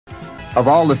Of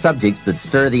all the subjects that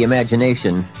stir the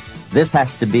imagination, this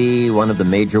has to be one of the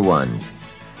major ones: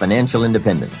 financial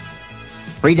independence,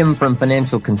 freedom from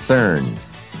financial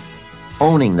concerns,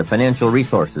 owning the financial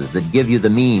resources that give you the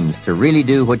means to really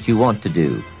do what you want to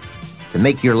do, to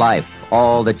make your life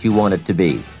all that you want it to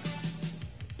be.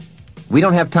 We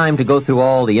don't have time to go through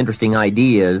all the interesting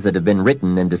ideas that have been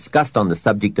written and discussed on the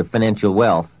subject of financial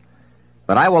wealth,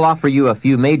 but I will offer you a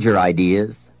few major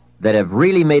ideas that have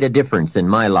really made a difference in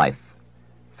my life,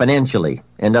 financially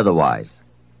and otherwise.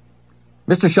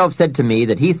 Mr. Shove said to me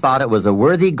that he thought it was a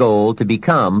worthy goal to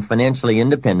become financially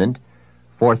independent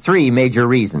for three major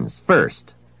reasons.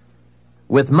 First,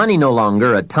 with money no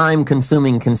longer a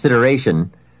time-consuming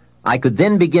consideration, I could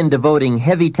then begin devoting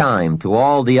heavy time to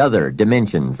all the other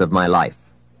dimensions of my life.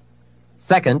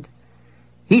 Second,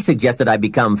 he suggested I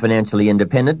become financially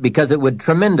independent because it would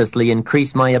tremendously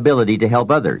increase my ability to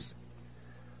help others.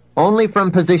 Only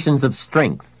from positions of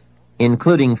strength,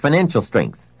 including financial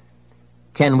strength,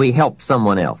 can we help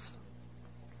someone else.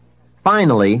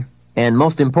 Finally, and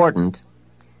most important,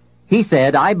 he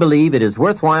said, I believe it is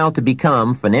worthwhile to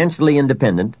become financially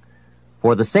independent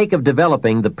for the sake of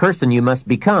developing the person you must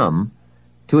become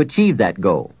to achieve that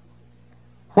goal.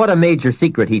 What a major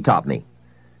secret he taught me.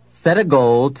 Set a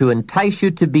goal to entice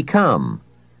you to become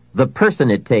the person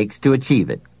it takes to achieve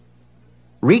it.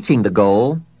 Reaching the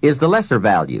goal is the lesser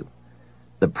value.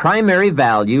 The primary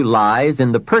value lies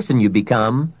in the person you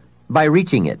become by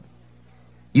reaching it.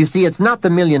 You see, it's not the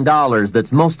 $1 million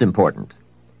that's most important.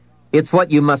 It's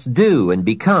what you must do and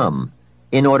become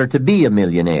in order to be a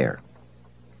millionaire.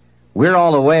 We're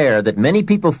all aware that many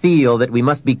people feel that we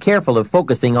must be careful of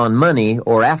focusing on money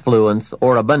or affluence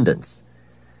or abundance,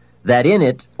 that in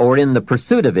it or in the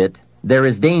pursuit of it there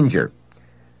is danger.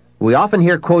 We often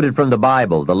hear quoted from the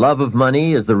Bible, the love of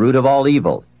money is the root of all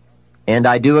evil. And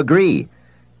I do agree.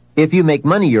 If you make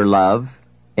money your love,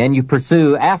 and you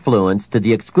pursue affluence to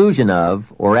the exclusion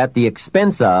of or at the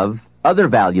expense of other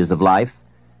values of life,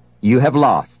 you have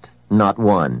lost, not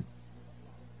won.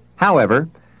 However,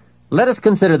 let us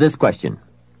consider this question.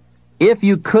 If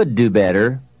you could do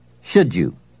better, should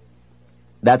you?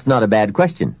 That's not a bad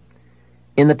question.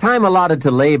 In the time allotted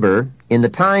to labor, in the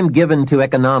time given to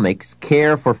economics,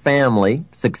 care for family,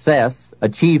 success,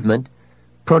 achievement,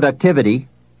 productivity,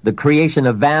 the creation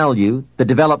of value, the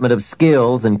development of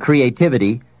skills and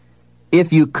creativity,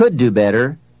 if you could do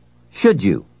better, should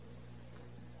you?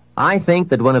 I think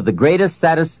that one of the greatest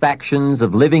satisfactions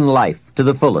of living life to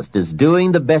the fullest is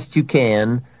doing the best you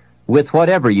can with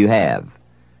whatever you have.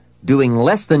 Doing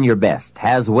less than your best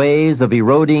has ways of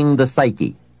eroding the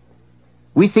psyche.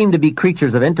 We seem to be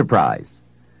creatures of enterprise.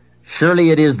 Surely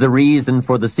it is the reason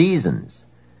for the seasons.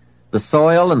 The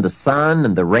soil and the sun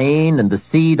and the rain and the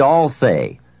seed all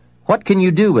say, what can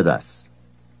you do with us?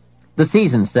 The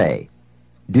seasons say,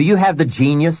 do you have the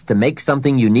genius to make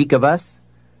something unique of us?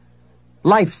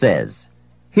 Life says,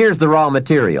 here's the raw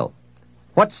material.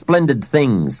 What splendid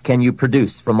things can you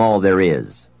produce from all there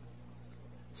is?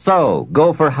 So,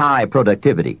 go for high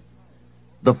productivity,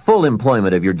 the full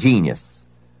employment of your genius,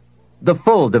 the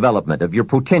full development of your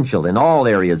potential in all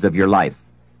areas of your life,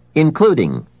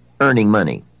 including earning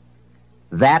money.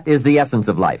 That is the essence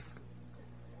of life.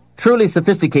 Truly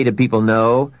sophisticated people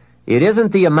know it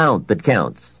isn't the amount that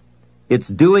counts. It's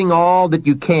doing all that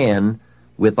you can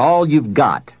with all you've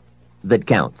got that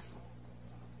counts.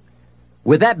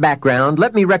 With that background,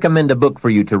 let me recommend a book for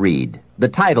you to read. The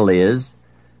title is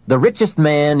The Richest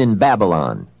Man in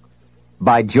Babylon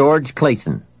by George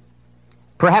Clason.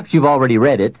 Perhaps you've already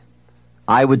read it.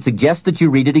 I would suggest that you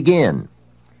read it again.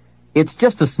 It's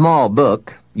just a small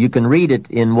book. You can read it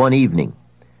in one evening.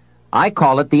 I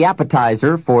call it the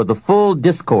appetizer for the full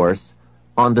discourse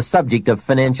on the subject of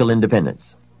financial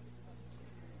independence.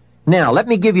 Now, let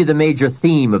me give you the major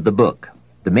theme of the book.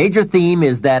 The major theme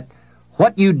is that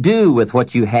what you do with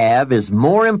what you have is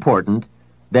more important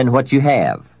than what you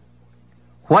have.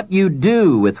 What you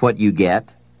do with what you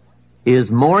get is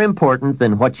more important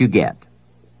than what you get.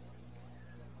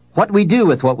 What we do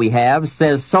with what we have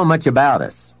says so much about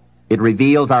us. It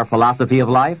reveals our philosophy of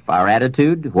life, our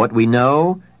attitude, what we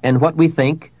know, and what we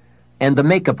think, and the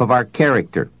makeup of our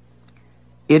character.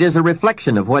 It is a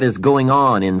reflection of what is going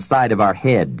on inside of our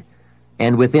head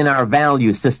and within our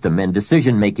value system and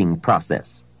decision-making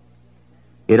process.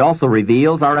 It also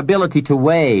reveals our ability to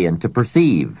weigh and to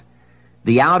perceive.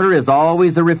 The outer is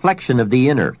always a reflection of the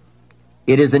inner.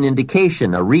 It is an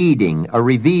indication, a reading, a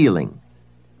revealing.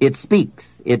 It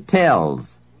speaks, it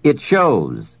tells, it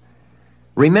shows.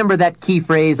 Remember that key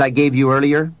phrase I gave you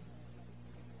earlier?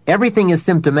 Everything is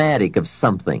symptomatic of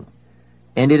something,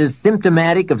 and it is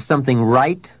symptomatic of something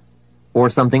right or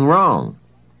something wrong.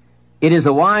 It is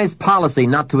a wise policy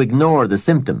not to ignore the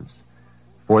symptoms,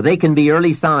 for they can be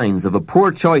early signs of a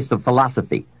poor choice of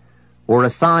philosophy, or a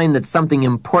sign that something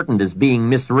important is being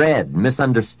misread,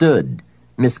 misunderstood,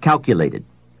 miscalculated.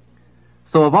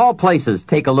 So of all places,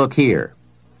 take a look here.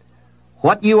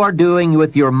 What you are doing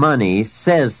with your money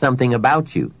says something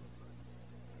about you.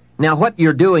 Now, what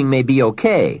you're doing may be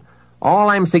okay. All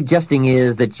I'm suggesting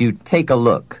is that you take a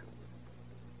look.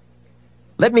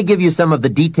 Let me give you some of the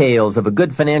details of a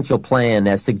good financial plan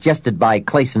as suggested by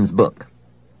Clayson's book.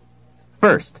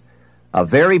 First, a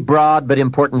very broad but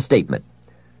important statement.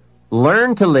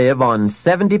 Learn to live on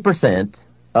 70%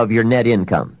 of your net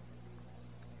income.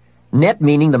 Net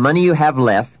meaning the money you have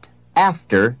left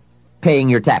after paying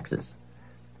your taxes.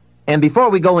 And before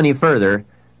we go any further,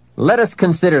 let us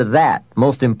consider that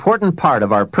most important part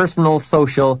of our personal,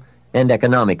 social, and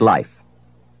economic life.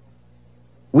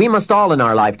 We must all in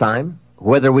our lifetime,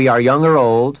 whether we are young or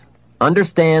old,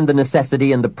 understand the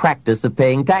necessity and the practice of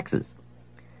paying taxes.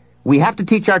 We have to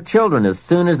teach our children as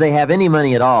soon as they have any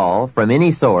money at all from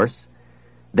any source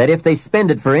that if they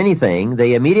spend it for anything,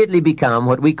 they immediately become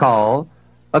what we call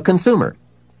a consumer.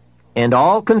 And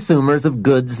all consumers of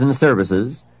goods and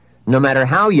services, no matter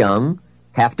how young,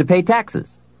 have to pay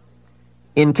taxes.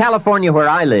 In California, where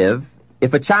I live,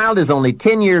 if a child is only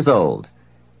 10 years old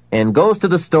and goes to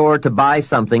the store to buy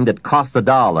something that costs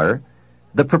 $1,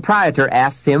 the proprietor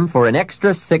asks him for an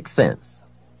extra 6 cents.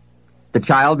 The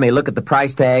child may look at the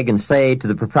price tag and say to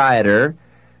the proprietor,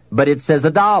 "But it says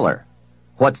 $1.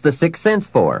 What's the 6 cents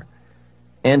for?"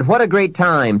 And what a great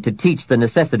time to teach the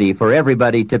necessity for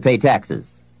everybody to pay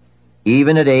taxes,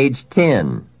 even at age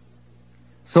 10.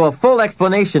 So a full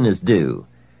explanation is due.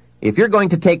 If you're going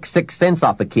to take 6 cents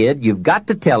off a kid, you've got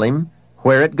to tell him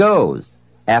where it goes.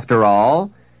 After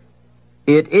all,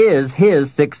 it is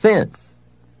his 6 cents.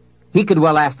 He could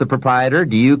well ask the proprietor,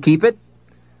 "Do you keep it?"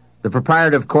 The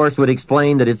proprietor, of course, would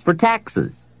explain that it's for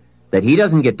taxes, that he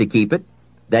doesn't get to keep it,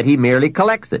 that he merely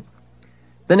collects it.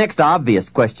 The next obvious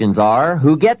questions are,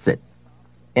 who gets it?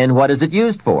 And what is it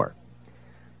used for?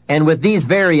 And with these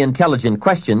very intelligent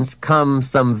questions come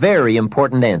some very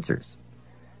important answers.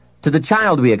 To the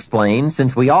child we explain,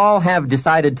 since we all have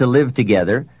decided to live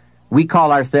together, we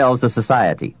call ourselves a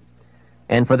society.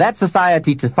 And for that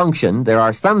society to function, there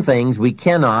are some things we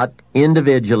cannot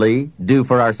individually do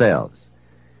for ourselves.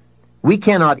 We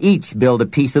cannot each build a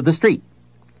piece of the street.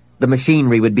 The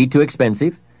machinery would be too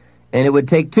expensive, and it would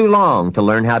take too long to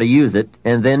learn how to use it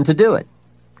and then to do it.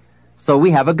 So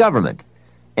we have a government,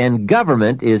 and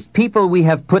government is people we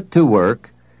have put to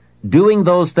work doing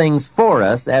those things for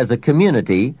us as a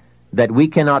community that we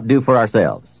cannot do for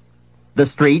ourselves. The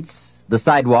streets, the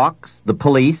sidewalks, the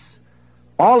police,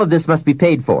 all of this must be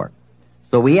paid for.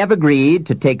 So we have agreed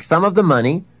to take some of the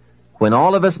money when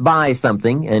all of us buy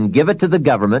something and give it to the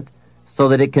government so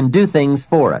that it can do things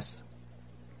for us.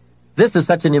 This is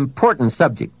such an important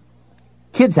subject.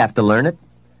 Kids have to learn it.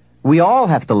 We all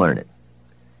have to learn it.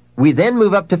 We then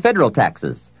move up to federal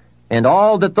taxes and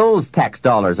all that those tax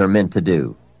dollars are meant to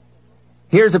do.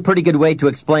 Here's a pretty good way to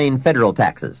explain federal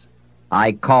taxes.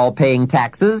 I call paying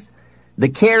taxes the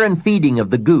care and feeding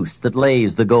of the goose that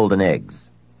lays the golden eggs.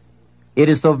 It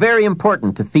is so very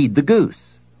important to feed the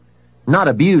goose, not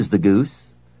abuse the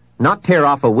goose, not tear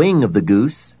off a wing of the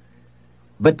goose,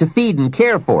 but to feed and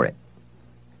care for it.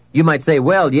 You might say,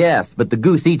 well, yes, but the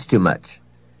goose eats too much.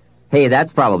 Hey,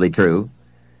 that's probably true.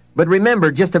 But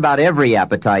remember, just about every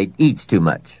appetite eats too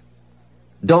much.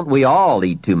 Don't we all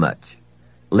eat too much?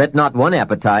 Let not one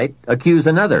appetite accuse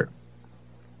another.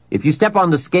 If you step on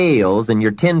the scales and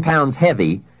you're 10 pounds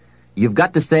heavy, you've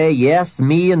got to say, yes,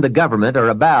 me and the government are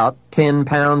about 10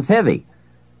 pounds heavy.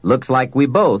 Looks like we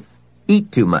both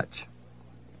eat too much.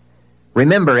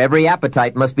 Remember, every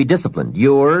appetite must be disciplined.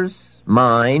 Yours,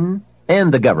 mine,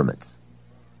 and the government's.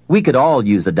 We could all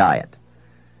use a diet.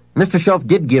 Mr. Schoaf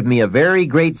did give me a very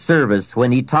great service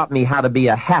when he taught me how to be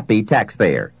a happy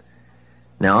taxpayer.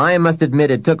 Now, I must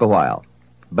admit it took a while,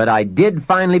 but I did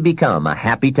finally become a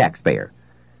happy taxpayer.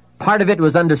 Part of it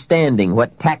was understanding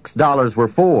what tax dollars were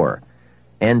for,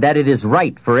 and that it is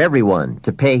right for everyone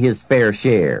to pay his fair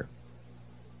share.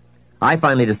 I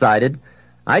finally decided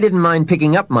I didn't mind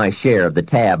picking up my share of the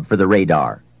tab for the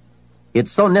radar.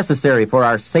 It's so necessary for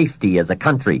our safety as a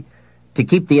country to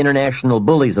keep the international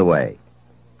bullies away.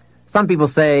 Some people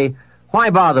say, why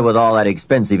bother with all that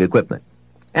expensive equipment?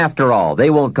 After all, they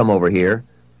won't come over here.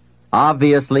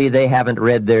 Obviously, they haven't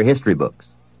read their history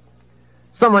books.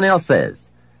 Someone else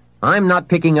says, I'm not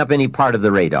picking up any part of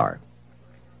the radar.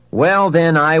 Well,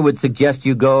 then I would suggest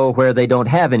you go where they don't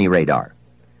have any radar.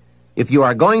 If you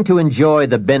are going to enjoy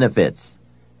the benefits,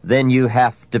 then you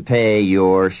have to pay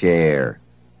your share.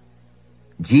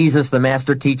 Jesus, the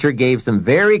master teacher, gave some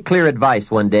very clear advice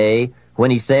one day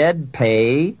when he said,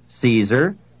 pay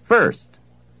Caesar first.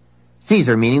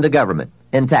 Caesar meaning the government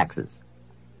and taxes.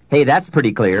 Hey, that's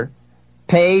pretty clear.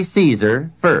 Pay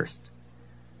Caesar first.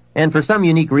 And for some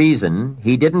unique reason,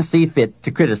 he didn't see fit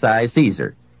to criticize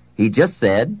Caesar. He just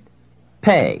said,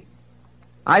 pay.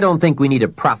 I don't think we need a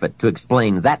prophet to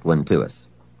explain that one to us.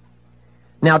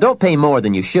 Now, don't pay more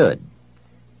than you should.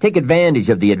 Take advantage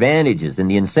of the advantages and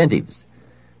the incentives.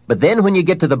 But then when you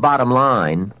get to the bottom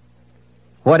line,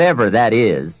 whatever that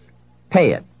is,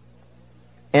 pay it.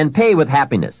 And pay with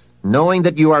happiness, knowing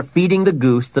that you are feeding the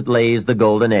goose that lays the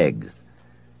golden eggs.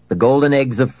 The golden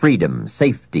eggs of freedom,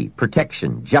 safety,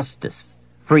 protection, justice,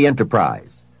 free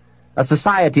enterprise. A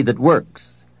society that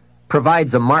works,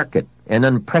 provides a market and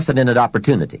unprecedented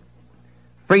opportunity.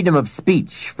 Freedom of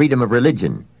speech, freedom of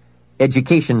religion,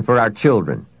 education for our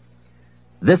children.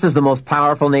 This is the most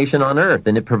powerful nation on earth,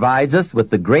 and it provides us with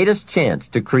the greatest chance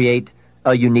to create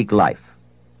a unique life.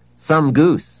 Some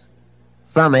goose,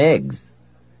 some eggs.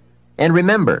 And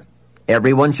remember,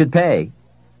 everyone should pay.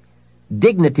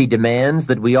 Dignity demands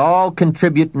that we all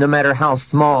contribute no matter how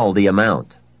small the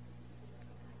amount.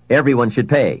 Everyone should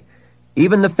pay.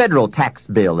 Even the federal tax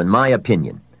bill, in my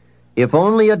opinion. If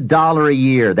only $1 a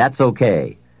year, that's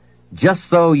okay. Just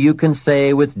so you can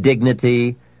say with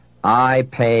dignity, I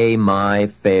pay my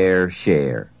fair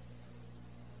share.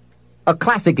 A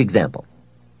classic example.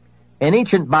 An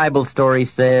ancient Bible story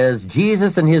says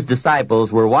Jesus and his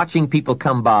disciples were watching people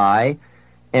come by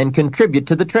and contribute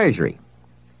to the treasury.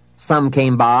 Some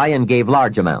came by and gave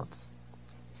large amounts.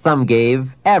 Some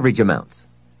gave average amounts.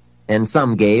 And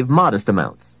some gave modest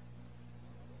amounts.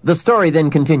 The story then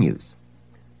continues.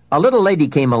 A little lady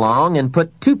came along and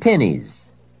put 2 pennies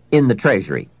in the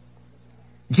treasury.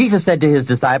 Jesus said to his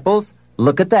disciples,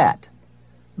 look at that.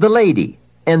 The lady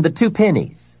and the 2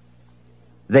 pennies.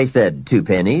 They said, 2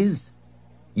 pennies?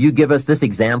 You give us this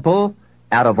example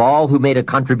out of all who made a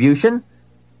contribution?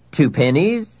 2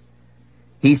 pennies?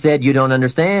 He said, you don't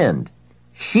understand.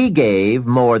 She gave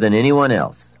more than anyone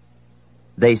else.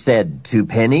 They said, 2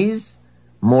 pennies?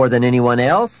 More than anyone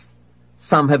else?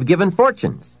 Some have given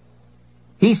fortunes.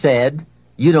 He said,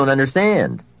 you don't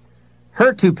understand.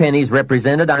 Her 2 pennies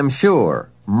represented, I'm sure,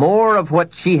 more of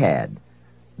what she had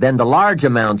than the large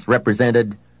amounts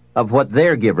represented of what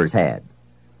their givers had.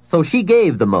 So she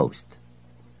gave the most.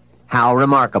 How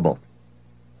remarkable.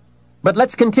 But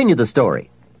let's continue the story.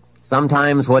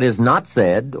 Sometimes what is not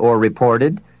said or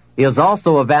reported is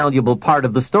also a valuable part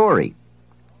of the story.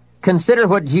 Consider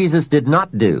what Jesus did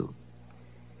not do.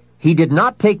 He did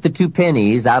not take the 2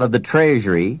 pennies out of the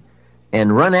treasury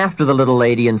and run after the little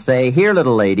lady and say, here,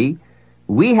 little lady,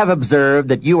 we have observed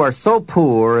that you are so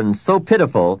poor and so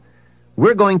pitiful,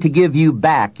 we're going to give you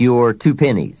back your 2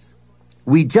 pennies.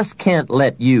 We just can't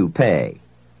let you pay.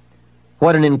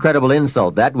 What an incredible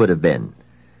insult that would have been.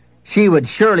 She would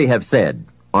surely have said,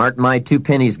 aren't my 2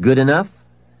 pennies good enough?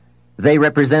 They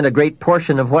represent a great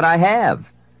portion of what I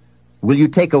have. Will you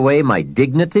take away my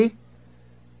dignity?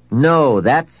 No,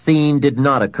 that scene did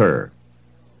not occur.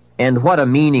 And what a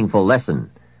meaningful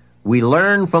lesson. We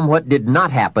learn from what did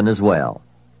not happen as well.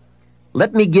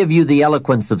 Let me give you the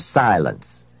eloquence of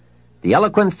silence, the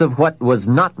eloquence of what was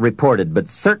not reported but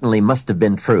certainly must have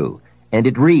been true. And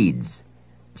it reads,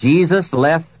 Jesus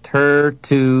left her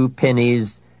 2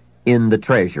 pennies in the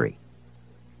treasury.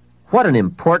 What an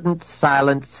important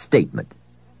silent statement.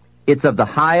 It's of the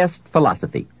highest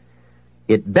philosophy.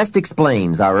 It best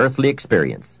explains our earthly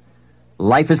experience.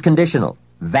 Life is conditional.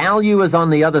 Value is on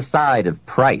the other side of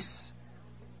price.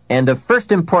 And of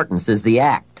first importance is the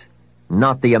act,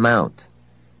 not the amount.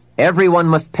 Everyone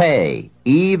must pay,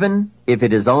 even if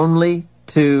it is only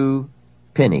 2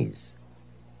 pennies.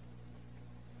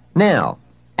 Now,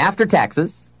 after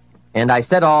taxes, and I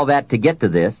said all that to get to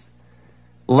this,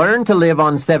 learn to live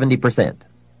on 70%.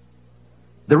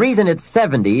 The reason it's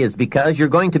 70 is because you're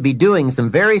going to be doing some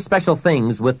very special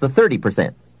things with the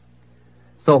 30%.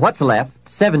 So what's left,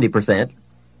 70%,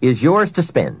 is yours to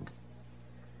spend.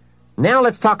 Now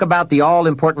let's talk about the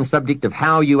all-important subject of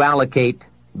how you allocate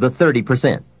the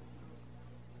 30%.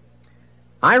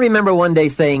 I remember one day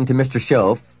saying to Mr.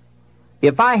 Schoaf,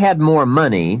 if I had more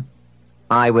money,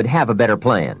 I would have a better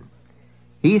plan.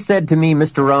 He said to me,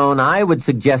 Mr. Rohn, I would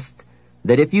suggest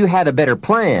that if you had a better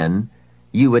plan,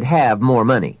 you would have more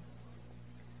money.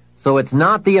 So it's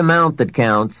not the amount that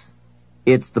counts,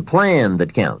 it's the plan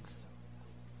that counts.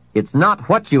 It's not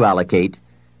what you allocate,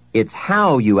 it's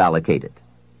how you allocate it.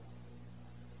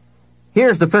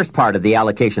 Here's the first part of the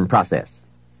allocation process.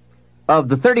 Of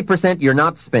the 30% you're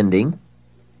not spending,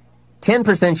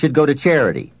 10% should go to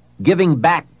charity, giving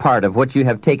back part of what you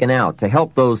have taken out to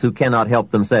help those who cannot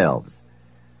help themselves.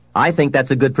 I think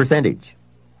that's a good percentage.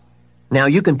 Now,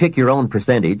 you can pick your own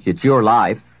percentage. It's your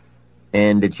life,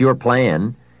 and it's your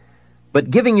plan.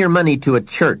 But giving your money to a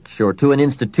church or to an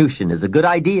institution is a good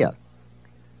idea.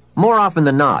 More often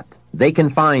than not, they can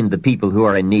find the people who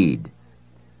are in need.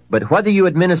 But whether you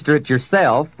administer it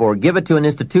yourself or give it to an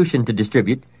institution to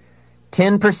distribute,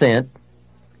 10%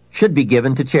 should be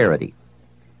given to charity.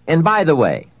 And by the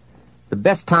way, the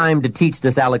best time to teach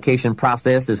this allocation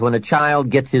process is when a child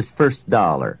gets his first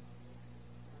dollar.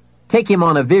 Take him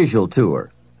on a visual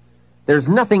tour. There's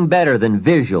nothing better than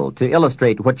visual to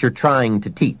illustrate what you're trying to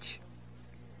teach.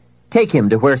 Take him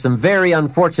to where some very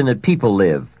unfortunate people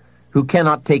live who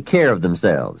cannot take care of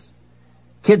themselves.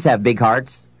 Kids have big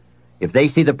hearts. If they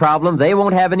see the problem, they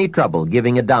won't have any trouble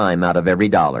giving a dime out of every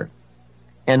dollar.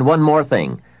 And one more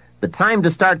thing. The time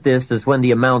to start this is when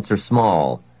the amounts are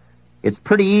small. It's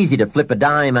pretty easy to flip a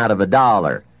dime out of a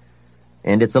dollar,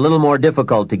 and it's a little more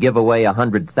difficult to give away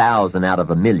 100,000 out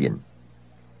of a million.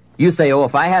 You say, oh,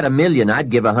 if I had $1 million, I'd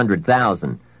give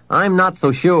 100,000. I'm not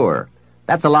so sure.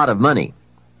 That's a lot of money.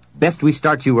 Best we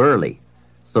start you early,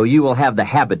 so you will have the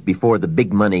habit before the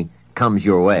big money comes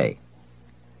your way.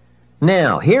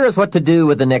 Now, here is what to do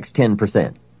with the next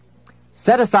 10%.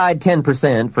 Set aside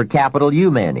 10% for capital you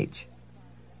manage.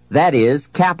 That is,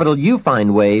 capital you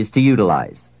find ways to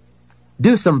utilize.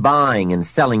 Do some buying and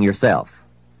selling yourself.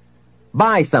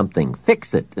 Buy something,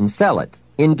 fix it, and sell it.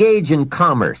 Engage in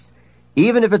commerce,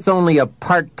 even if it's only a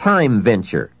part-time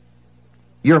venture.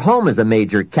 Your home is a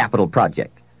major capital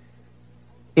project.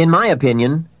 In my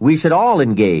opinion, we should all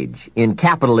engage in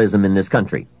capitalism in this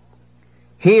country.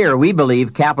 Here, we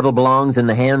believe capital belongs in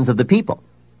the hands of the people.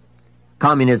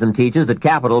 Communism teaches that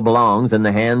capital belongs in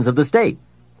the hands of the state.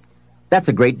 That's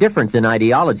a great difference in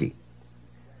ideology.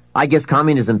 I guess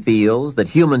communism feels that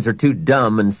humans are too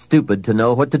dumb and stupid to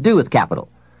know what to do with capital,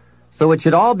 so it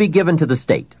should all be given to the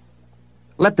state.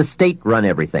 Let the state run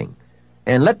everything,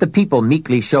 and let the people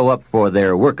meekly show up for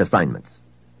their work assignments.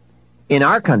 In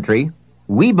our country,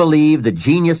 we believe the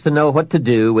genius to know what to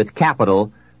do with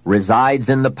capital resides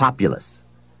in the populace,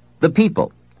 the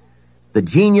people, the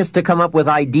genius to come up with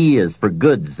ideas for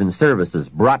goods and services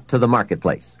brought to the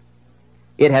marketplace.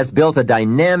 It has built a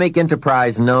dynamic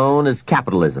enterprise known as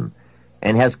capitalism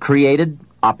and has created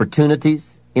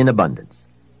opportunities in abundance.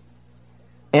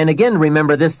 And again,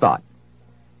 remember this thought.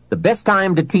 The best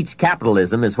time to teach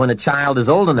capitalism is when a child is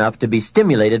old enough to be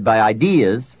stimulated by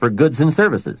ideas for goods and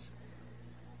services.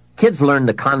 Kids learn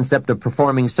the concept of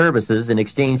performing services in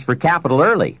exchange for capital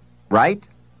early, right?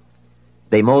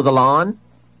 They mow the lawn,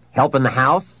 help in the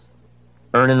house,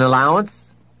 earn an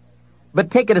allowance.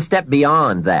 But take it a step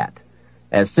beyond that,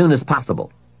 as soon as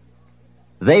possible.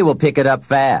 They will pick it up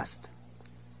fast.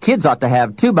 Kids ought to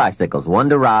have 2 bicycles, one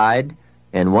to ride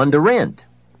and one to rent.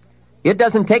 It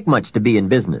doesn't take much to be in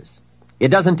business. It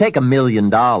doesn't take $1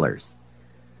 million.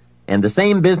 And the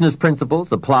same business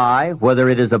principles apply whether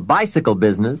it is a bicycle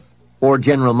business or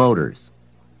General Motors.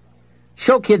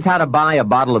 Show kids how to buy a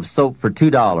bottle of soap for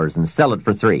 $2 and sell it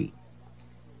for $3.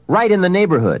 Right in the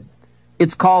neighborhood.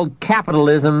 It's called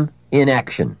capitalism in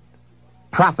action.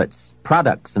 Profits,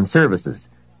 products, and services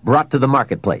brought to the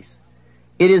marketplace.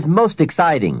 It is most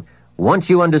exciting once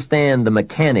you understand the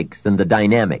mechanics and the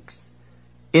dynamics.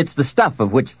 It's the stuff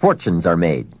of which fortunes are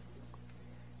made.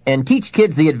 And teach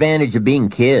kids the advantage of being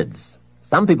kids.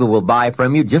 Some people will buy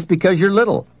from you just because you're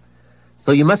little.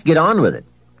 So you must get on with it.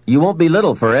 You won't be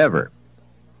little forever.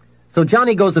 So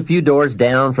Johnny goes a few doors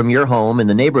down from your home in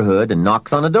the neighborhood and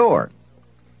knocks on a door.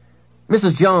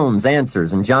 Mrs. Jones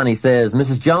answers, and Johnny says,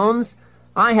 Mrs. Jones,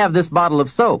 I have this bottle of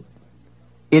soap.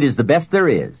 It is the best there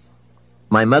is.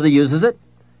 My mother uses it,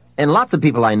 and lots of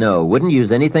people I know wouldn't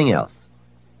use anything else.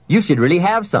 You should really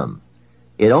have some.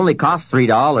 It only costs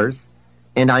 $3,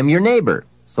 and I'm your neighbor,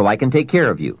 so I can take care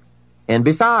of you. And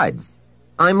besides,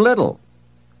 I'm little.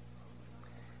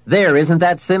 There, isn't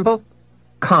that simple?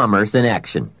 Commerce in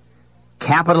action.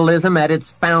 Capitalism at its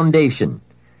foundation.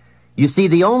 You see,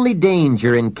 the only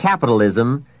danger in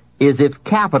capitalism is if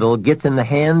capital gets in the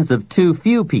hands of too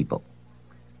few people.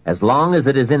 As long as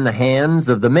it is in the hands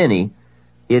of the many,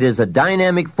 it is a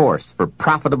dynamic force for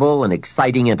profitable and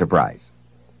exciting enterprise.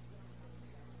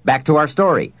 Back to our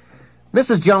story.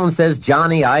 Mrs. Jones says,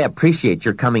 Johnny, I appreciate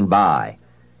your coming by,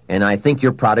 and I think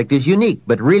your product is unique,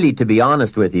 but really, to be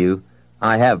honest with you,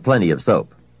 I have plenty of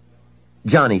soap.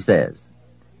 Johnny says,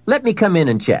 let me come in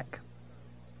and check.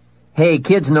 Hey,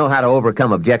 kids know how to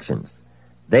overcome objections.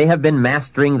 They have been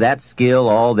mastering that skill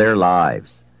all their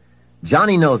lives.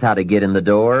 Johnny knows how to get in the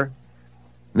door.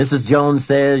 Mrs. Jones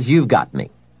says, you've got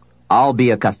me. I'll be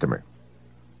a customer.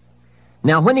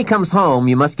 Now, when he comes home,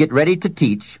 you must get ready to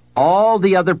teach all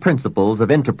the other principles of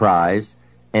enterprise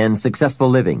and successful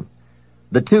living.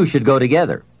 The two should go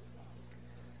together.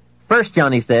 First,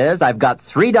 Johnny says, I've got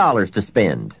 $3 to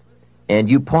spend, and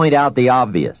you point out the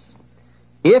obvious.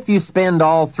 If you spend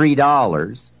all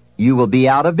 $3, you will be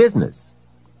out of business.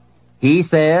 He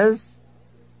says,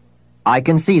 I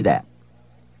can see that.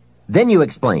 Then you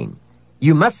explain,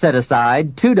 you must set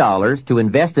aside $2 to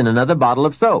invest in another bottle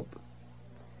of soap.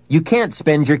 You can't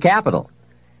spend your capital.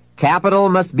 Capital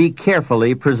must be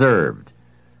carefully preserved.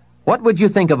 What would you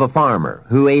think of a farmer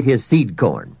who ate his seed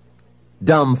corn?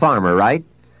 Dumb farmer, right?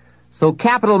 So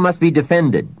capital must be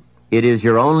defended. It is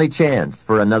your only chance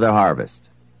for another harvest.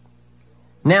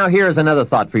 Now here's another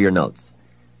thought for your notes.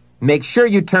 Make sure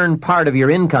you turn part of your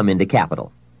income into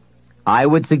capital. I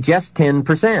would suggest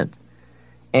 10%.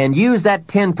 And use that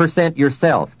 10%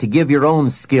 yourself to give your own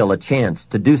skill a chance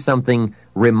to do something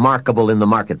remarkable in the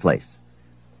marketplace.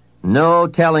 No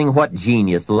telling what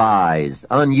genius lies,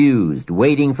 unused,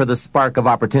 waiting for the spark of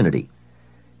opportunity.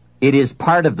 It is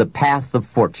part of the path of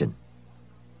fortune.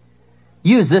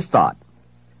 Use this thought.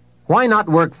 Why not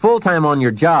work full-time on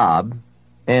your job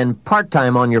and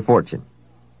part-time on your fortune?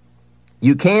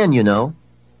 You can, you know.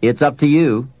 It's up to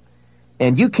you.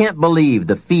 And you can't believe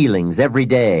the feelings every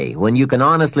day when you can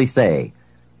honestly say,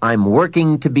 I'm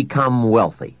working to become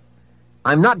wealthy.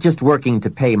 I'm not just working to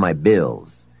pay my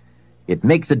bills. It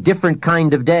makes a different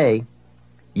kind of day.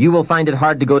 You will find it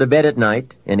hard to go to bed at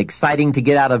night and exciting to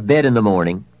get out of bed in the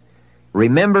morning.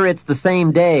 Remember, it's the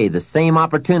same day, the same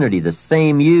opportunity, the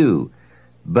same you.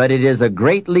 But it is a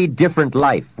greatly different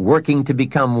life working to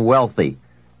become wealthy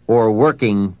or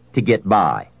working to get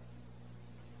by.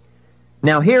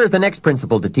 Now, here is the next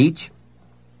principle to teach.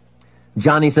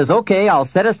 Johnny says, okay, I'll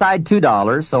set aside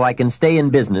 $2 so I can stay in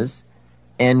business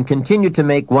and continue to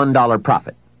make $1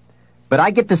 profit. But I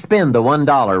get to spend the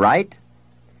 $1, right?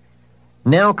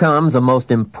 Now comes a most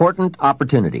important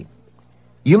opportunity.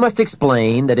 You must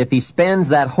explain that if he spends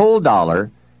that whole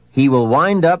dollar, he will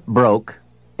wind up broke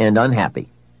and unhappy.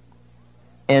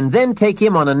 And then take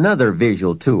him on another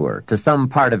visual tour to some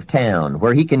part of town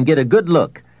where he can get a good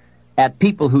look at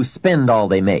people who spend all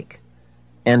they make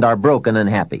and are broke and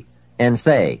unhappy, and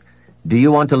say, do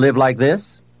you want to live like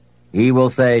this? He will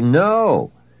say,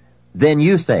 no. Then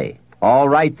you say, all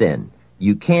right then,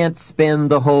 you can't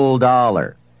spend the whole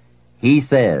dollar. He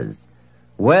says,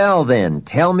 well then,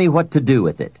 tell me what to do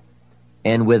with it.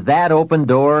 And with that open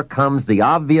door comes the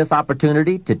obvious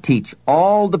opportunity to teach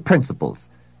all the principles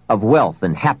of wealth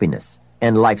and happiness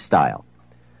and lifestyle.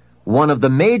 One of the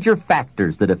major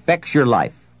factors that affects your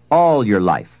life, all your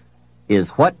life, is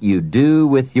what you do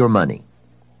with your money.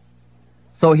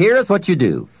 So here's what you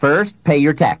do. First, pay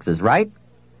your taxes, right?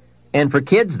 And for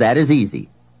kids, that is easy.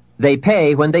 They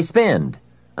pay when they spend,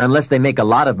 unless they make a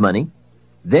lot of money.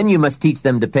 Then you must teach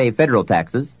them to pay federal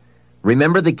taxes.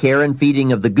 Remember the care and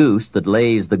feeding of the goose that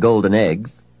lays the golden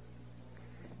eggs.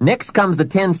 Next comes the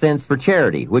 10 cents for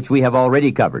charity, which we have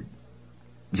already covered.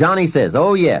 Johnny says,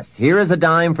 oh yes, here is a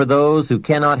dime for those who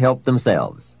cannot help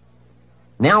themselves.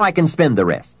 Now I can spend the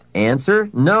rest. Answer,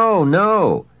 no,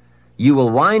 no. You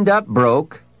will wind up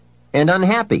broke and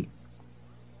unhappy.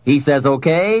 He says,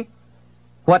 okay,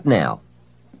 what now?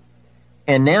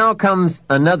 And now comes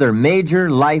another major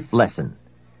life lesson.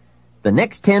 The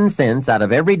next 10 cents out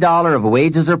of every dollar of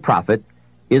wages or profit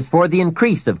is for the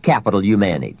increase of capital you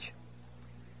manage.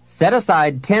 Set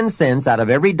aside 10 cents out of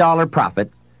every dollar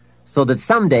profit so that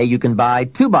someday you can buy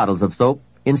 2 bottles of soap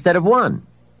instead of 1.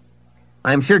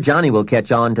 I'm sure Johnny will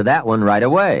catch on to that one right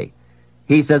away.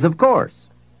 He says, of course.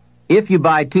 If you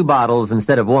buy 2 bottles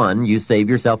instead of 1, you save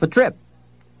yourself a trip.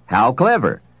 How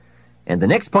clever. And the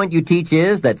next point you teach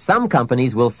is that some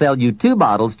companies will sell you 2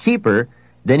 bottles cheaper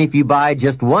than if you buy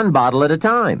just 1 bottle at a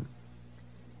time.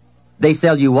 They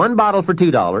sell you 1 bottle for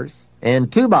 $2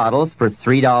 and 2 bottles for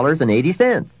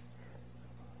 $3.80.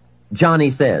 Johnny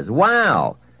says,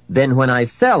 wow, then when I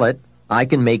sell it, I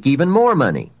can make even more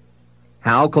money.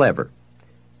 How clever.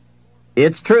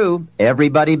 It's true,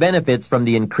 everybody benefits from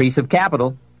the increase of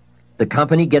capital. The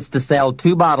company gets to sell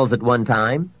 2 bottles at one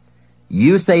time.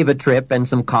 You save a trip and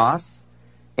some costs,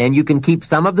 and you can keep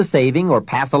some of the saving or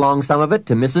pass along some of it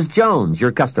to Mrs. Jones,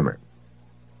 your customer.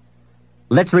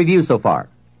 Let's review so far.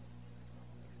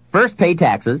 First, pay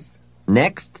taxes.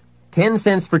 Next, 10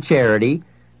 cents for charity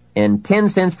and 10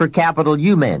 cents for capital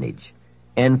you manage,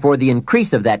 and for the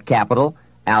increase of that capital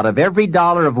out of every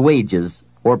dollar of wages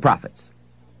or profits.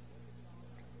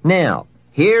 Now,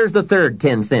 here's the third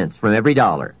 10 cents from every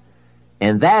dollar,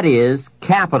 and that is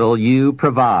capital you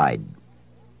provide.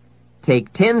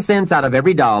 Take 10 cents out of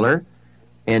every dollar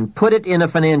and put it in a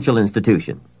financial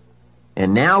institution.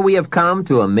 And now we have come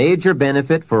to a major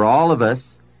benefit for all of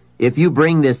us if you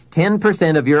bring this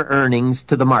 10% of your earnings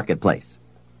to the marketplace.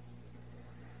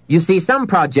 You see, some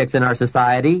projects in our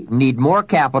society need more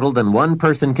capital than one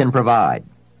person can provide.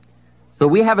 So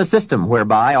we have a system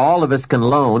whereby all of us can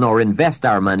loan or invest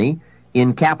our money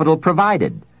in capital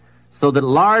provided, so that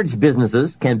large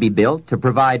businesses can be built to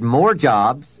provide more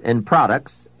jobs and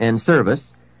products and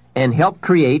service and help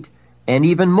create an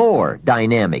even more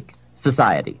dynamic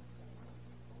society.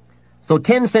 So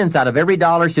 10 cents out of every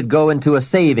dollar should go into a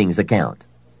savings account.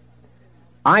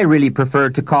 I really prefer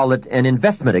to call it an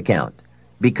investment account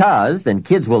because, and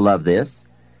kids will love this,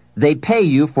 they pay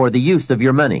you for the use of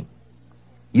your money.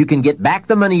 You can get back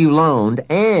the money you loaned,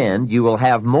 and you will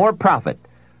have more profit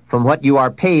from what you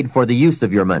are paid for the use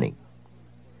of your money.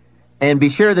 And be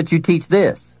sure that you teach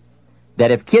this,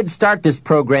 that if kids start this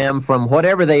program from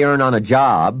whatever they earn on a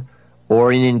job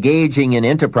or in engaging in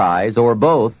enterprise or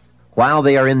both while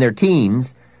they are in their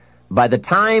teens, by the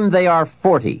time they are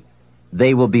 40,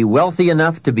 they will be wealthy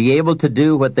enough to be able to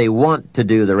do what they want to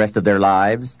do the rest of their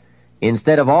lives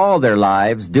instead of all their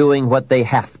lives doing what they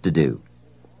have to do.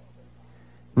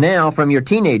 Now, from your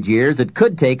teenage years, it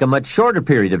could take a much shorter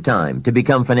period of time to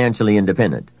become financially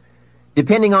independent,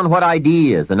 depending on what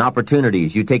ideas and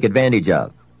opportunities you take advantage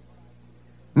of.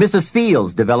 Mrs.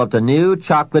 Fields developed a new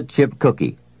chocolate chip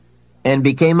cookie and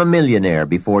became a millionaire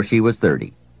before she was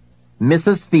 30.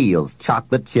 Mrs. Fields'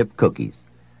 chocolate chip cookies.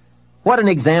 What an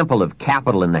example of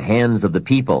capital in the hands of the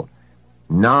people,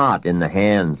 not in the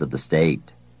hands of the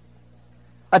state.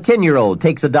 A 10-year-old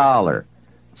takes $1,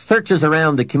 searches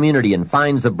around the community and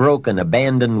finds a broken,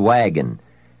 abandoned wagon,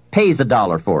 pays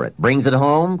 $1 for it, brings it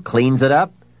home, cleans it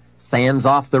up, sands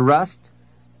off the rust,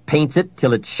 paints it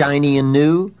till it's shiny and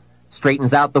new,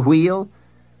 straightens out the wheel,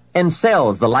 and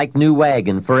sells the like-new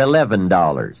wagon for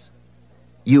 $11.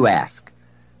 You ask,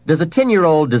 does a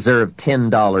 10-year-old deserve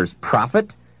 $10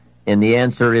 profit? And the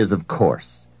answer is, of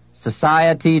course.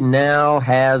 Society now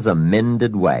has a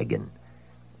mended wagon.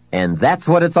 And that's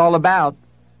what it's all about.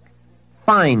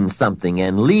 Find something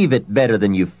and leave it better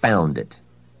than you found it.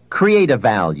 Create a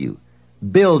value.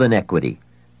 Build an equity.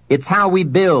 It's how we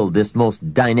build this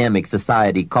most dynamic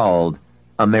society called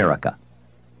America.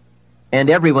 And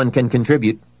everyone can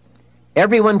contribute.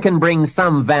 Everyone can bring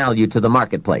some value to the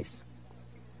marketplace.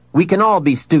 We can all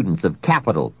be students of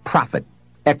capital, profit,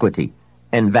 equity,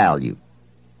 and value.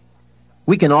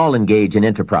 We can all engage in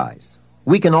enterprise.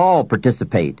 We can all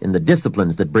participate in the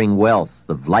disciplines that bring wealth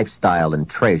of lifestyle and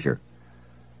treasure.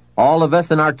 All of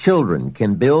us and our children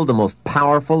can build the most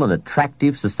powerful and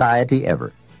attractive society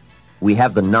ever. We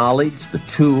have the knowledge, the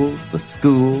tools, the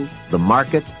schools, the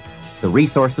market, the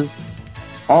resources.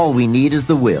 All we need is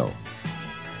the will.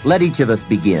 Let each of us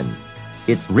begin.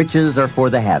 Its riches are for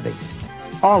the having.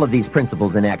 All of these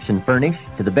principles in action furnish,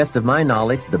 to the best of my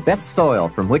knowledge, the best soil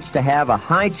from which to have a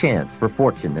high chance for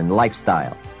fortune and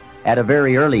lifestyle at a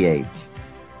very early age.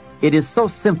 It is so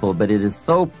simple, but it is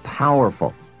so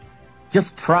powerful.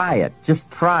 Just try it.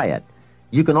 Just try it.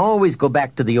 You can always go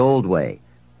back to the old way.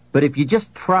 But if you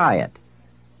just try it,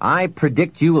 I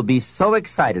predict you will be so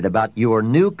excited about your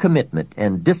new commitment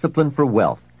and discipline for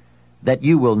wealth that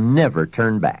you will never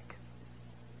turn back.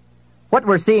 What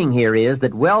we're seeing here is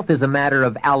that wealth is a matter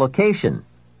of allocation,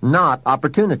 not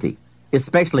opportunity,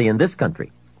 especially in this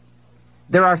country.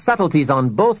 There are subtleties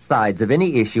on both sides of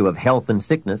any issue of health and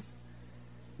sickness,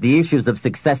 the issues of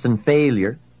success and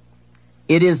failure.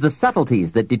 It is the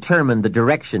subtleties that determine the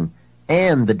direction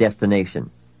and the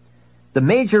destination. The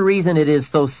major reason it is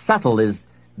so subtle is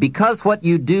because what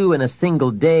you do in a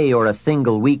single day or a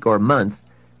single week or month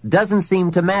doesn't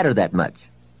seem to matter that much.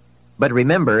 But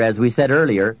remember, as we said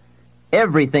earlier,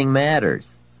 everything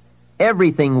matters.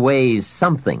 Everything weighs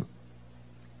something.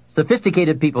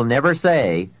 Sophisticated people never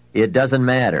say, it doesn't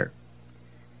matter.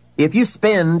 If you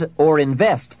spend or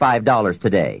invest $5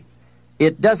 today,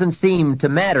 it doesn't seem to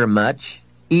matter much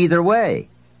either way.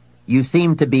 You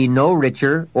seem to be no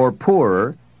richer or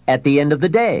poorer at the end of the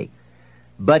day.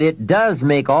 But it does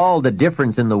make all the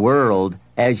difference in the world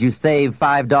as you save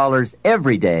 $5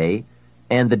 every day,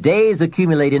 and the days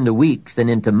accumulate into weeks and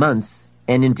into months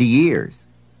and into years.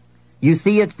 You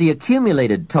see, it's the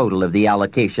accumulated total of the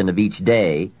allocation of each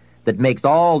day that makes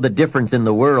all the difference in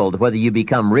the world, whether you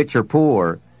become rich or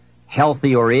poor,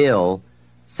 healthy or ill,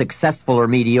 successful or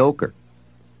mediocre.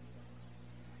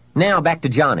 Now back to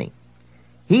Johnny.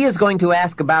 He is going to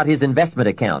ask about his investment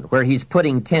account, where he's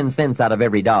putting 10 cents out of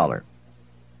every dollar.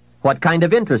 What kind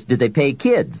of interest do they pay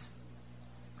kids?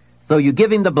 So you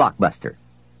give him the blockbuster,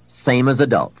 same as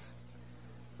adults.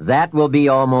 That will be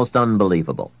almost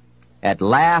unbelievable. At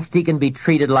last he can be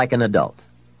treated like an adult.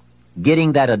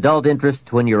 getting that adult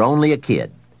interest when you're only a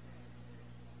kid.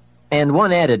 And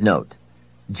one added note,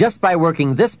 just by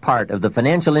working this part of the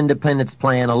financial independence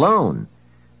plan alone,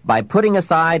 by putting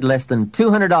aside less than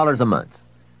 $200 a month,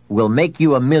 will make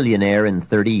you a millionaire in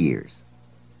 30 years.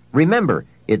 Remember,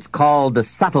 it's called the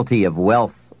subtlety of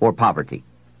wealth or poverty.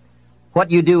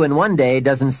 What you do in one day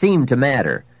doesn't seem to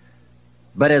matter.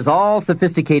 But as all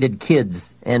sophisticated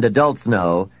kids and adults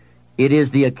know, it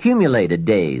is the accumulated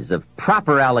days of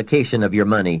proper allocation of your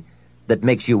money that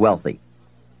makes you wealthy.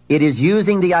 It is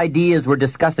using the ideas we're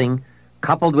discussing,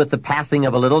 coupled with the passing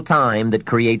of a little time, that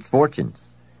creates fortunes.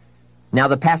 Now,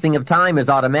 the passing of time is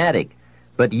automatic,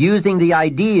 but using the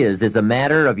ideas is a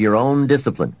matter of your own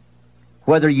discipline.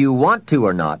 Whether you want to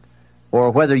or not,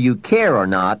 or whether you care or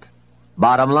not,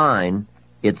 bottom line,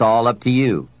 it's all up to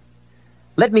you.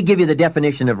 Let me give you the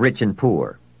definition of rich and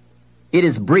poor. It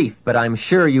is brief, but I'm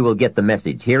sure you will get the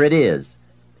message. Here it is.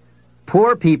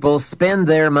 Poor people spend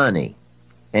their money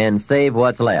and save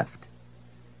what's left.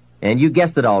 And you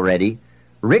guessed it already.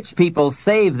 Rich people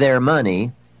save their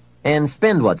money and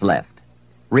spend what's left.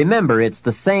 Remember, it's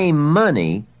the same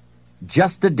money,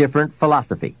 just a different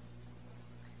philosophy.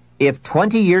 If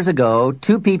 20 years ago,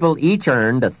 two people each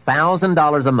earned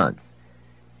 $1,000 a month,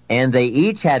 and they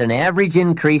each had an average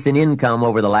increase in income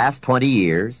over the last 20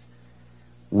 years,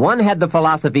 one had the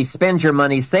philosophy, spend your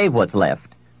money, save what's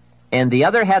left, and the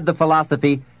other had the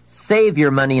philosophy, save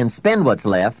your money and spend what's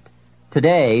left.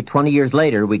 Today, 20 years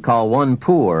later, we call one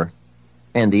poor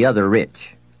and the other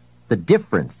rich. The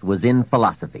difference was in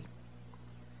philosophy.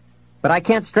 But I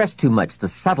can't stress too much the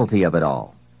subtlety of it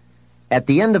all. At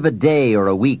the end of a day or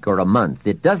a week or a month,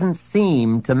 it doesn't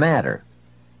seem to matter.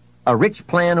 A rich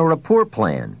plan or a poor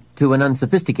plan to an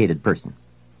unsophisticated person.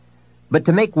 But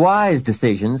to make wise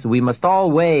decisions, we must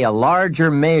all weigh a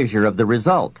larger measure of the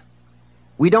result.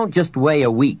 We don't just weigh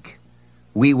a week.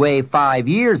 We weigh 5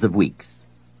 years of weeks,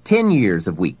 10 years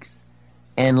of weeks,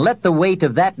 and let the weight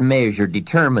of that measure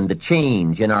determine the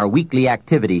change in our weekly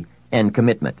activity and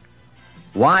commitment.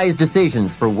 Wise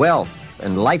decisions for wealth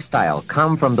and lifestyle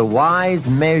come from the wise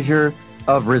measure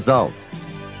of results.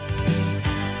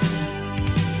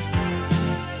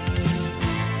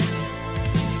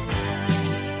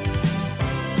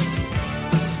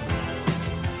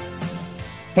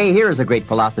 Hey, here is a great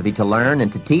philosophy to learn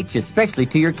and to teach, especially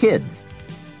to your kids.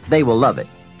 They will love it.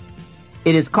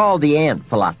 It is called the ant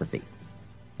philosophy.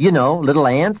 You know, little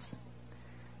ants.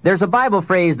 There's a Bible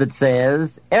phrase that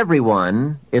says,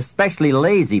 everyone, especially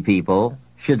lazy people,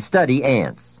 should study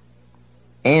ants.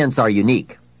 Ants are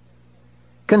unique.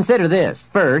 Consider this.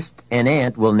 First, an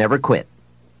ant will never quit.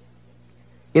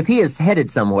 If he is headed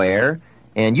somewhere,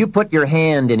 and you put your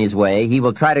hand in his way, he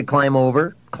will try to climb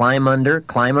over, climb under,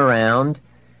 climb around.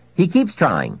 He keeps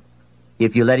trying.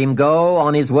 If you let him go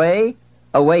on his way,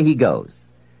 away he goes.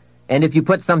 And if you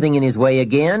put something in his way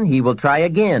again, he will try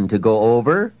again to go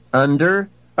over, under,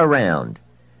 around.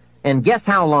 And guess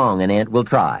how long an ant will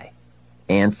try?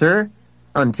 Answer,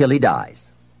 until he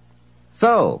dies.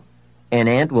 So, an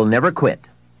ant will never quit.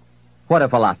 What a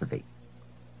philosophy.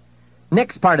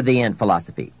 Next part of the ant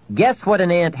philosophy. Guess what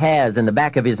an ant has in the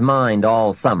back of his mind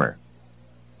all summer?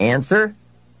 Answer,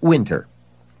 winter.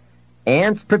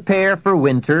 Ants prepare for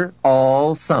winter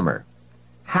all summer.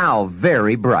 How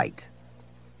very bright.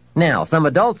 Now, some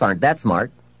adults aren't that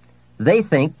smart. They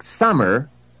think summer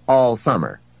all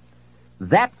summer.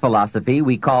 That philosophy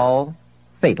we call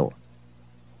fatal.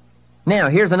 Now,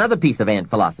 here's another piece of ant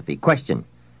philosophy. Question.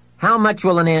 How much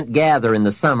will an ant gather in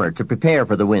the summer to prepare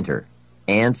for the winter?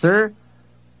 Answer,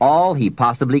 all he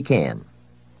possibly can.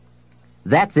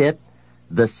 That's it.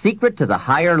 The secret to the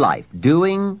higher life,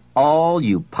 doing all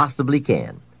you possibly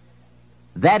can.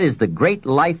 That is the great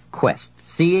life quest,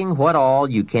 seeing what all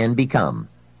you can become.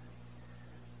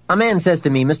 A man says to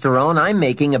me, Mr. Rohn, I'm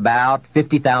making about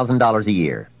 $50,000 a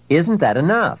year. Isn't that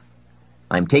enough?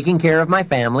 I'm taking care of my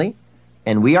family,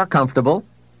 and we are comfortable.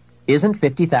 Isn't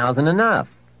 $50,000 enough?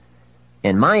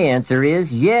 And my answer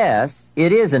is, yes,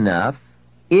 it is enough,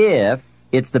 if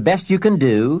it's the best you can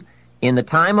do in the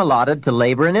time allotted to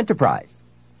labor and enterprise.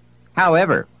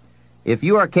 However, if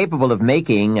you are capable of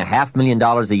making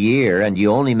 $500,000 a year and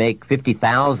you only make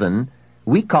 $50,000,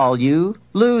 we call you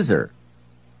loser.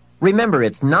 Remember,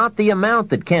 it's not the amount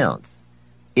that counts.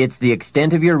 It's the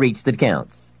extent of your reach that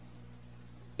counts.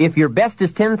 If your best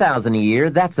is $10,000 a year,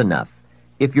 that's enough.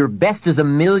 If your best is $1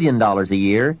 million a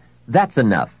year, that's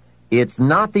enough. It's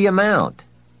not the amount.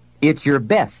 It's your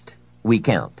best we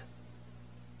count.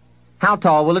 How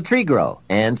tall will a tree grow?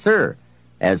 Answer,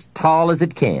 as tall as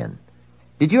it can.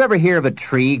 Did you ever hear of a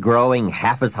tree growing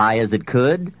half as high as it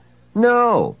could?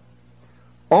 No.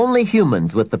 Only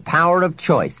humans with the power of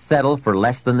choice settle for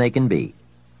less than they can be.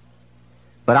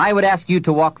 But I would ask you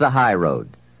to walk the high road.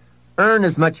 Earn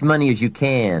as much money as you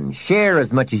can, share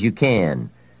as much as you can,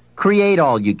 create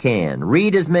all you can,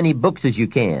 read as many books as you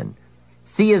can,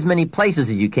 see as many places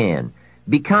as you can,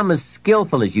 become as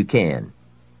skillful as you can.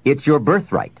 It's your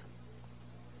birthright.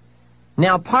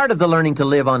 Now, part of the learning to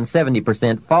live on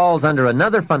 70% falls under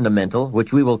another fundamental,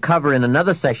 which we will cover in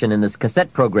another session in this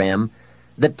cassette program,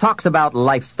 that talks about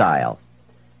lifestyle,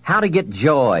 how to get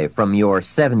joy from your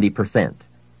 70%.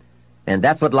 And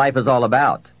that's what life is all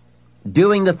about,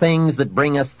 doing the things that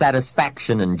bring us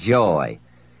satisfaction and joy.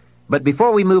 But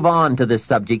before we move on to this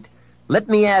subject, let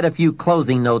me add a few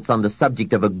closing notes on the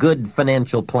subject of a good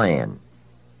financial plan.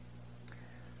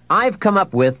 I've come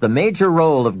up with the major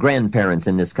role of grandparents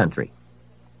in this country.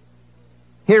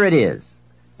 Here it is.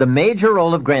 The major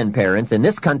role of grandparents in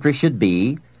this country should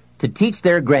be to teach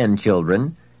their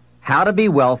grandchildren how to be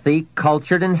wealthy,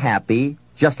 cultured, and happy,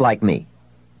 just like me.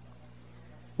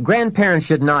 Grandparents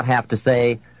should not have to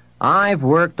say, "I've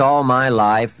worked all my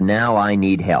life, now I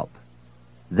need help."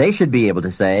 They should be able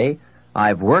to say,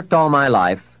 "I've worked all my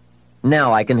life,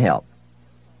 now I can help."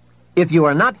 If you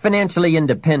are not financially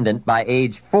independent by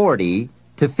age 40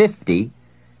 to 50,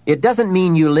 it doesn't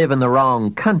mean you live in the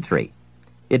wrong country.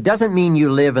 It doesn't mean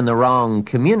you live in the wrong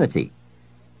community.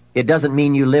 It doesn't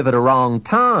mean you live at a wrong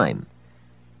time.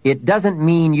 It doesn't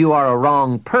mean you are a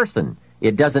wrong person.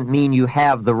 It doesn't mean you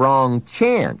have the wrong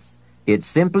chance. It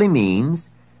simply means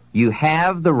you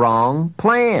have the wrong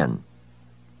plan.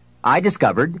 I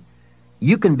discovered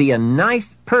you can be a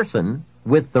nice person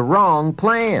with the wrong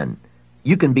plan.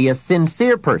 You can be a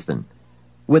sincere person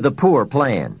with a poor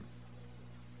plan.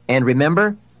 And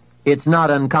remember, it's not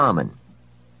uncommon.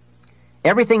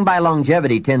 Everything by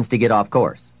longevity tends to get off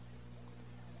course.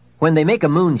 When they make a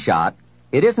moonshot,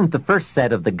 it isn't the first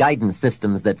set of the guidance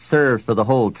systems that serves for the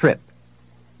whole trip.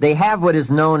 They have what is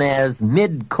known as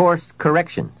mid-course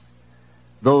corrections,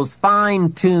 those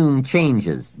fine-tuned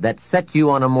changes that set you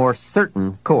on a more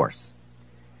certain course.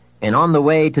 And on the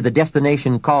way to the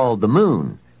destination called the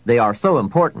moon, they are so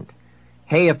important.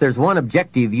 Hey, if there's one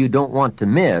objective you don't want to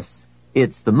miss,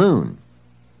 it's the moon.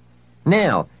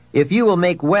 Now, if you will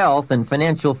make wealth and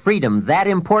financial freedom that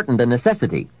important a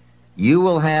necessity, you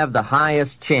will have the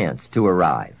highest chance to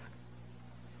arrive.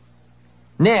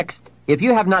 Next, if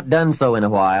you have not done so in a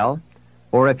while,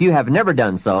 or if you have never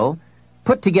done so,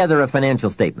 put together a financial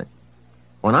statement.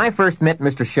 When I first met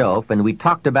Mr. Schoaf and we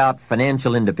talked about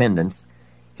financial independence,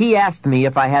 he asked me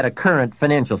if I had a current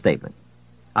financial statement.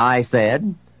 I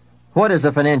said, "What is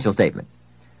a financial statement?"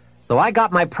 So I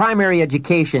got my primary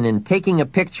education in taking a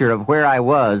picture of where I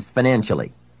was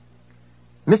financially.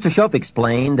 Mr. Schoaf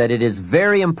explained that it is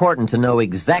very important to know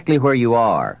exactly where you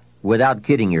are, without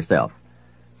kidding yourself,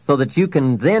 so that you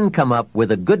can then come up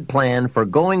with a good plan for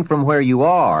going from where you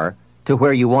are to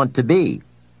where you want to be.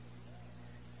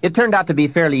 It turned out to be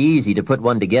fairly easy to put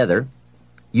one together.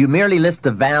 You merely list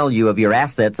the value of your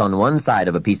assets on one side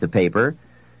of a piece of paper,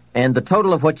 and the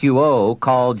total of what you owe,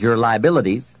 called your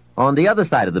liabilities, on the other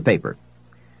side of the paper.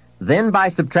 Then by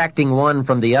subtracting one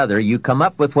from the other, you come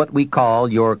up with what we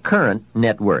call your current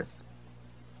net worth.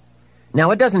 Now,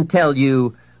 it doesn't tell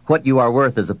you what you are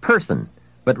worth as a person,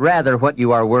 but rather what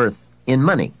you are worth in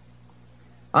money.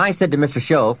 I said to Mr.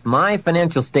 Schoaf, "My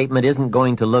financial statement isn't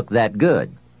going to look that good."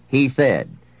 He said,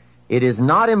 "It is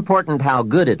not important how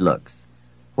good it looks.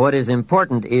 What is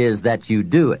important is that you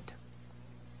do it."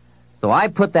 So I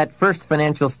put that first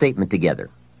financial statement together.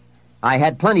 I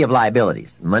had plenty of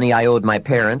liabilities, money I owed my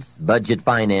parents, budget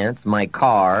finance, my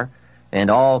car, and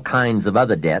all kinds of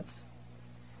other debts.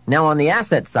 Now, on the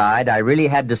asset side, I really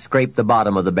had to scrape the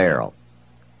bottom of the barrel.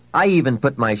 I even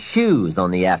put my shoes on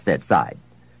the asset side.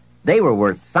 They were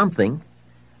worth something.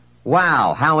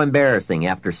 Wow, how embarrassing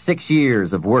after 6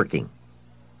 years of working.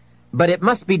 But it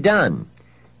must be done.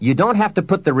 You don't have to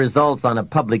put the results on a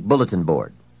public bulletin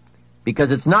board,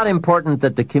 because it's not important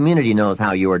that the community knows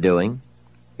how you are doing.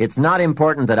 It's not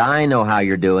important that I know how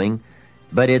you're doing,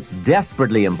 but it's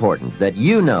desperately important that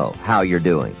you know how you're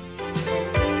doing.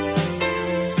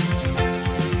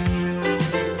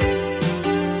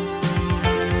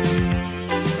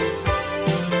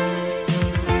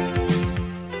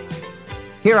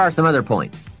 Here are some other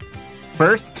points.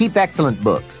 First, keep excellent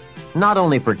books, not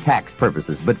only for tax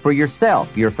purposes, but for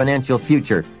yourself, your financial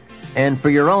future, and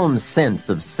for your own sense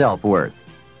of self-worth.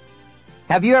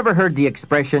 Have you ever heard the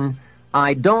expression,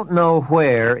 "I don't know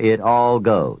where it all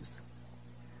goes"?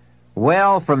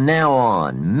 Well, from now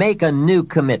on, make a new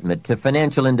commitment to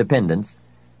financial independence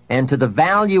and to the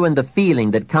value and the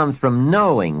feeling that comes from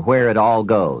knowing where it all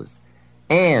goes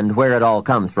and where it all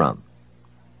comes from.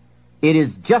 It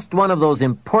is just one of those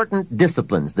important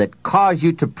disciplines that cause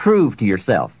you to prove to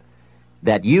yourself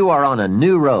that you are on a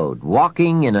new road,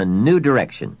 walking in a new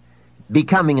direction,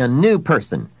 becoming a new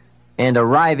person, and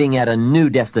arriving at a new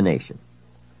destination.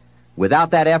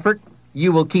 Without that effort,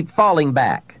 you will keep falling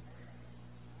back.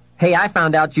 Hey, I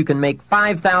found out you can make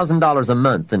 $5,000 a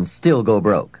month and still go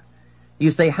broke.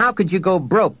 You say, how could you go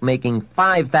broke making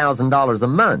 $5,000 a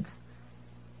month?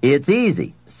 It's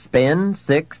easy. Spend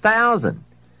 $6,000.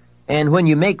 And when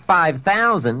you make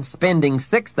 $5,000, spending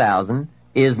 $6,000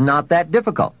 is not that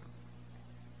difficult.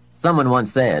 Someone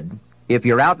once said, if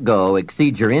your outgo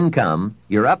exceeds your income,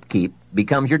 your upkeep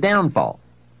becomes your downfall.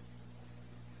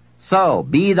 So,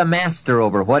 be the master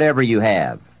over whatever you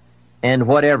have and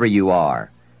whatever you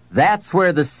are. That's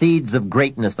where the seeds of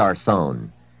greatness are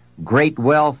sown. Great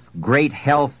wealth, great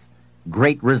health,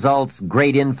 great results,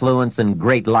 great influence, and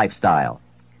great lifestyle.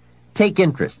 Take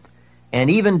interest and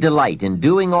even delight in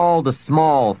doing all the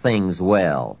small things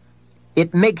well.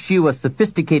 It makes you a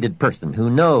sophisticated person who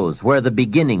knows where the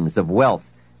beginnings of wealth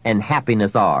and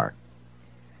happiness are.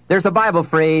 There's a Bible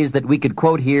phrase that we could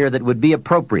quote here that would be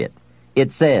appropriate.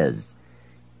 It says,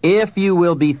 if you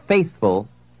will be faithful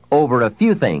over a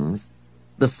few things,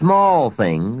 the small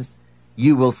things,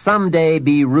 you will someday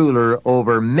be ruler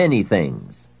over many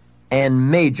things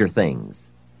and major things.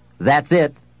 That's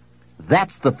it.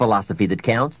 That's the philosophy that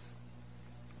counts.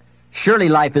 Surely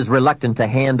life is reluctant to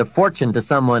hand a fortune to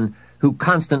someone who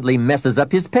constantly messes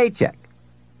up his paycheck.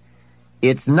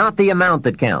 It's not the amount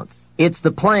that counts. It's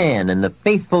the plan and the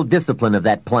faithful discipline of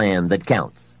that plan that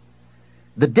counts.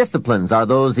 The disciplines are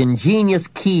those ingenious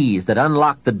keys that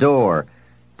unlock the door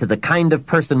to the kind of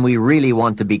person we really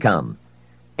want to become.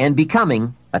 And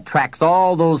becoming attracts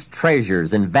all those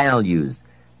treasures and values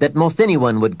that most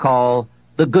anyone would call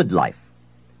the good life.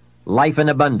 Life in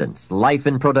abundance, life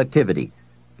in productivity,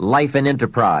 life in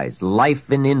enterprise,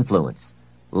 life in influence,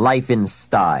 life in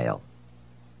style.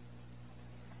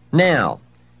 Now,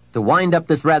 to wind up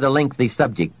this rather lengthy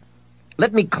subject,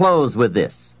 let me close with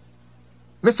this.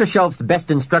 Mr. Schultz's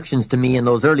best instructions to me in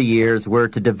those early years were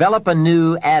to develop a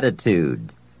new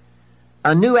attitude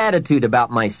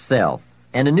about myself,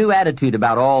 and a new attitude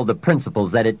about all the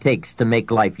principles that it takes to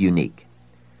make life unique.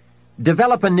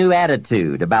 Develop a new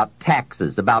attitude about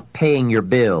taxes, about paying your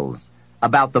bills,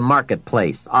 about the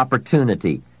marketplace,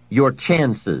 opportunity, your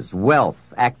chances,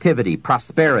 wealth, activity,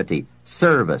 prosperity,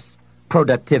 service,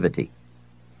 productivity.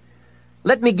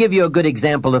 Let me give you a good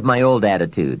example of my old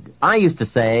attitude. I used to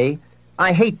say,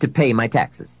 I hate to pay my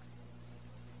taxes.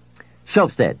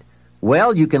 Schultz said,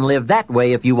 well, you can live that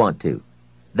way if you want to.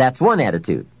 That's one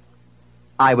attitude.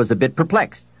 I was a bit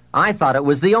perplexed. I thought it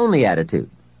was the only attitude.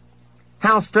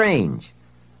 How strange.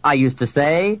 I used to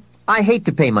say, I hate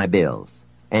to pay my bills.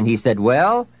 And he said,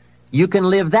 well, you can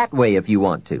live that way if you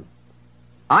want to.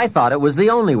 I thought it was the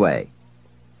only way.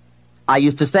 I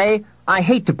used to say, I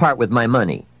hate to part with my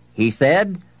money. He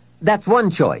said, that's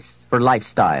one choice for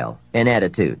lifestyle and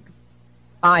attitude.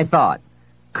 I thought,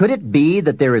 could it be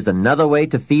that there is another way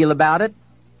to feel about it?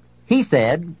 He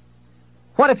said,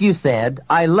 what if you said,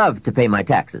 I love to pay my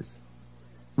taxes,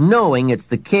 knowing it's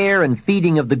the care and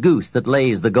feeding of the goose that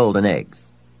lays the golden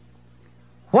eggs?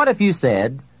 What if you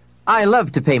said, I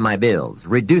love to pay my bills,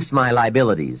 reduce my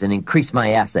liabilities, and increase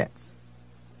my assets?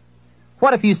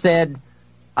 What if you said,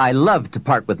 I love to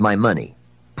part with my money,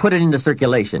 put it into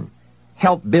circulation,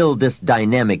 help build this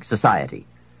dynamic society?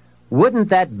 Wouldn't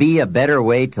that be a better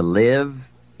way to live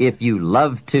if you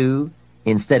loved to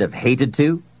instead of hated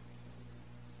to?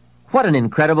 What an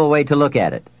incredible way to look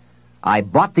at it. I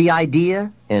bought the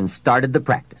idea and started the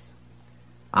practice.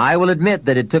 I will admit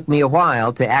that it took me a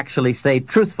while to actually say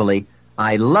truthfully,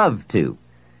 I love to.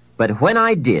 But when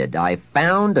I did, I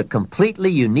found a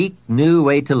completely unique new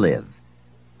way to live.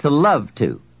 To love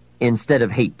to instead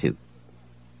of hate to.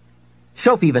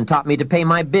 Schof even taught me to pay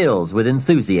my bills with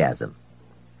enthusiasm.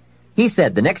 He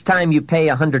said, the next time you pay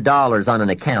 $100 on an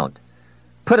account,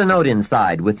 put a note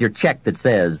inside with your check that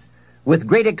says, with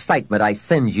great excitement, I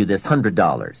send you this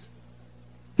 $100.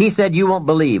 He said you won't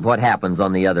believe what happens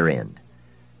on the other end.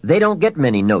 They don't get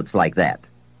many notes like that.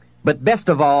 But best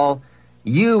of all,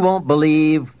 you won't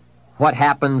believe what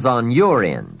happens on your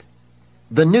end.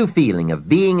 The new feeling of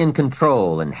being in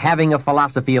control and having a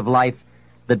philosophy of life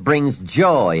that brings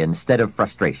joy instead of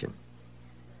frustration.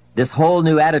 This whole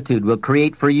new attitude will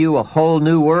create for you a whole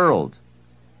new world.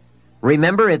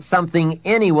 Remember, it's something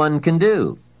anyone can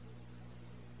do.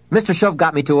 Mr. Schof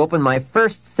got me to open my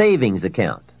first savings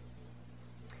account.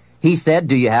 He said,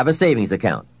 do you have a savings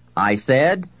account? I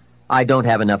said, I don't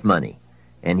have enough money.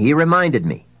 And he reminded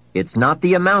me, it's not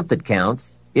the amount that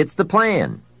counts, it's the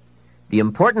plan. The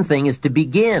important thing is to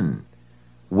begin,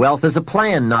 Wealth is a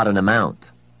plan, not an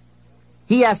amount.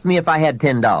 He asked me if I had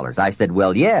 $10. I said,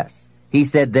 well, yes. He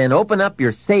said, then open up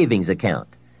your savings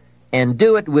account and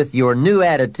do it with your new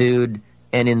attitude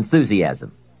and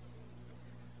enthusiasm.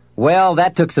 Well,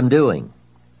 that took some doing.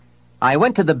 I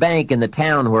went to the bank in the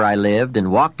town where I lived and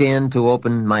walked in to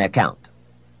open my account.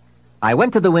 I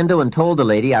went to the window and told the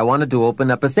lady I wanted to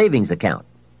open up a savings account.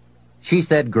 She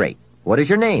said, great. What is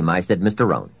your name? I said, Mr.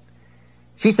 Rohn.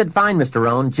 She said, fine, Mr.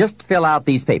 Rohn, just fill out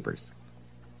these papers.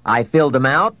 I filled them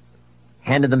out,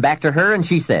 handed them back to her, and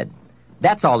she said,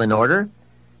 that's all in order.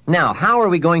 Now, how are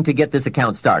we going to get this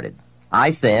account started? I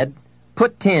said,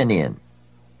 put 10 in.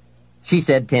 She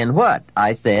said, 10 what?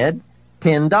 I said,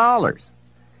 $10.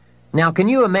 Now, can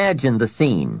you imagine the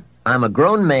scene? I'm a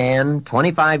grown man,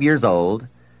 25 years old.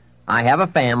 I have a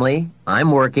family,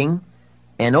 I'm working,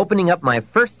 and opening up my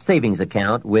first savings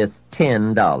account with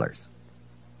 $10.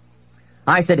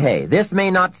 I said, hey, this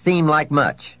may not seem like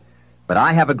much, but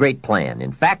I have a great plan.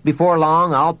 In fact, before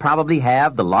long, I'll probably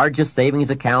have the largest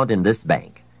savings account in this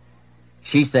bank.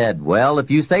 She said, well, if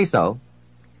you say so.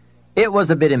 It was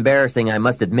a bit embarrassing, I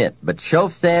must admit, but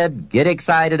Shoaff said, get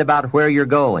excited about where you're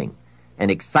going,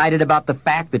 and excited about the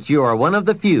fact that you are one of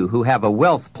the few who have a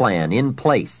wealth plan in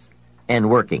place and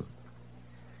working.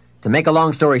 To make a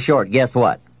long story short, guess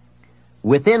what?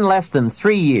 Within less than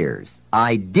 3 years,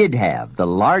 I did have the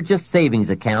largest savings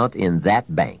account in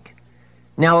that bank.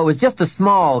 Now, it was just a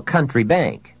small country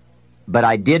bank, but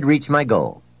I did reach my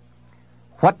goal.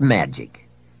 What magic!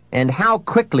 And how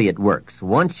quickly it works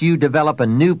once you develop a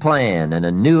new plan and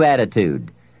a new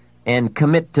attitude and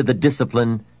commit to the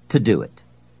discipline to do it.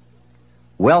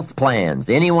 Wealth plans,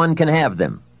 anyone can have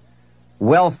them.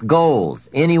 Wealth goals,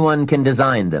 anyone can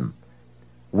design them.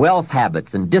 Wealth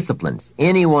habits and disciplines,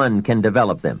 anyone can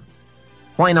develop them.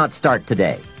 Why not start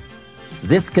today?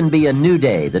 This can be a new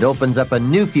day that opens up a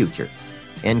new future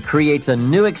and creates a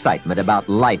new excitement about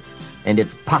life and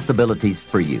its possibilities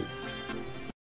for you.